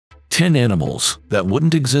10 animals that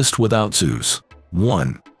wouldn't exist without zoos.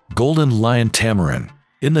 1. Golden lion tamarin.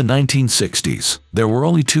 In the 1960s, there were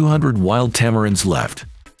only 200 wild tamarins left.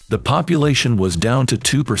 The population was down to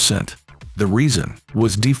 2%. The reason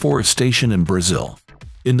was deforestation in Brazil.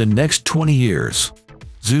 In the next 20 years,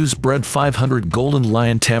 zoos bred 500 golden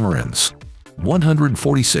lion tamarins.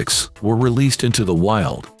 146 were released into the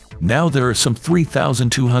wild. Now there are some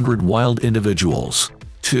 3,200 wild individuals.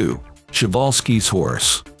 2. Przewalski's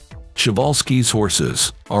horse. Przewalski's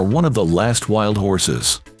horses are one of the last wild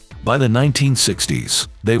horses. By the 1960s,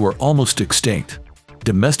 they were almost extinct.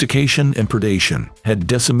 Domestication and predation had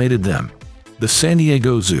decimated them. The San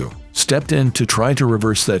Diego Zoo stepped in to try to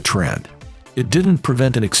reverse that trend. It didn't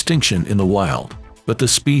prevent an extinction in the wild, but the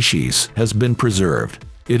species has been preserved.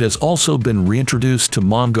 It has also been reintroduced to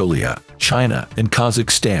Mongolia, China, and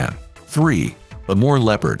Kazakhstan. 3. Amur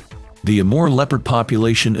leopard. The Amur leopard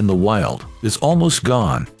population in the wild is almost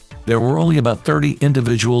gone. There were only about 30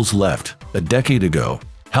 individuals left a decade ago.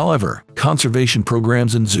 However, conservation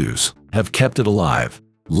programs in zoos have kept it alive.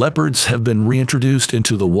 Leopards have been reintroduced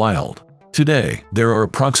into the wild. Today, there are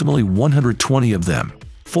approximately 120 of them.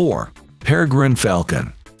 4. Peregrine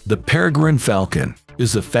falcon. The peregrine falcon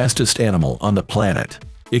is the fastest animal on the planet.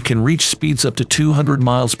 It can reach speeds up to 200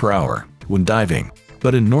 miles per hour when diving.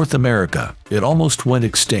 But in North America, it almost went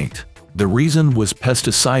extinct. The reason was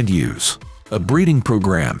pesticide use. A breeding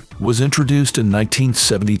program was introduced in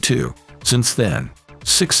 1972. Since then,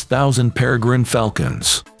 6,000 peregrine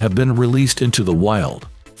falcons have been released into the wild.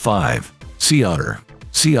 5. Sea otter.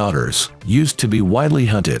 Sea otters used to be widely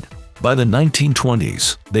hunted. By the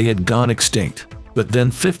 1920s, they had gone extinct. But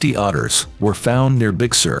then 50 otters were found near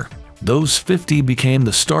Big Sur. Those 50 became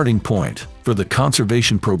the starting point for the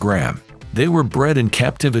conservation program. They were bred in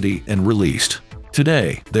captivity and released.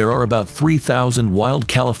 Today, there are about 3,000 wild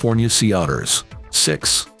California sea otters.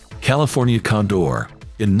 6. California condor.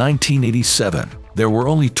 In 1987, there were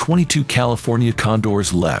only 22 California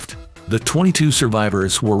condors left. The 22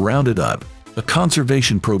 survivors were rounded up. A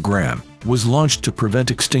conservation program was launched to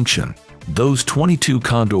prevent extinction. Those 22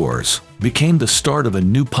 condors became the start of a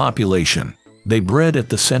new population. They bred at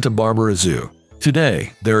the Santa Barbara Zoo.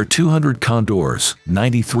 Today, there are 200 condors,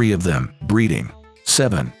 93 of them breeding.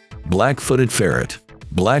 7. Black-footed ferret.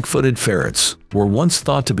 Black-footed ferrets were once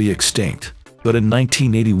thought to be extinct, but in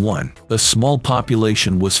 1981, a small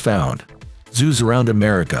population was found. Zoos around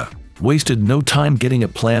America wasted no time getting a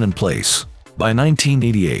plan in place. By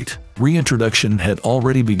 1988, reintroduction had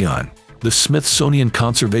already begun. The Smithsonian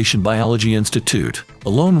Conservation Biology Institute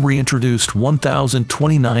alone reintroduced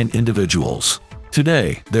 1,029 individuals.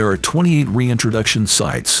 Today, there are 28 reintroduction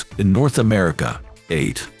sites in North America.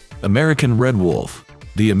 8. American red wolf.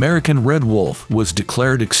 The American red wolf was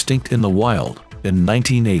declared extinct in the wild in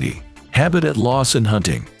 1980. Habitat loss and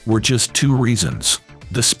hunting were just two reasons.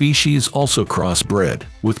 The species also crossbred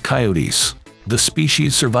with coyotes. The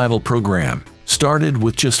species survival program started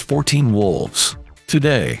with just 14 wolves.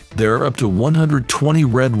 Today, there are up to 120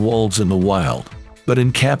 red wolves in the wild, but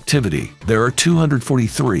in captivity, there are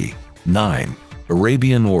 243. 9.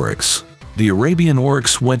 Arabian oryx. The Arabian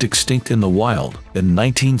oryx went extinct in the wild in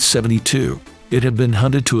 1972. It had been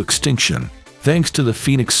hunted to extinction. Thanks to the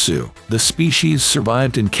Phoenix Zoo, the species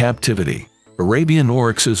survived in captivity. Arabian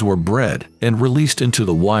oryxes were bred and released into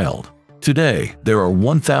the wild. Today, there are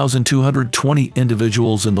 1,220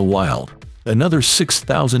 individuals in the wild. Another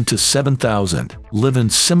 6,000 to 7,000 live in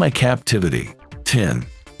semi-captivity. 10.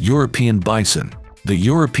 European bison. The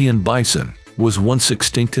European bison was once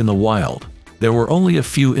extinct in the wild. There were only a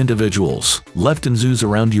few individuals left in zoos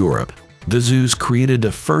around Europe. The zoos created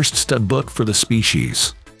a first stud book for the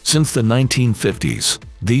species. Since the 1950s,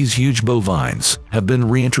 these huge bovines have been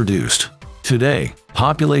reintroduced. Today,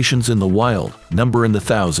 populations in the wild number in the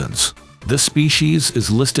thousands. The species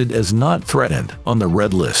is listed as not threatened on the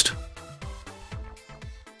red list.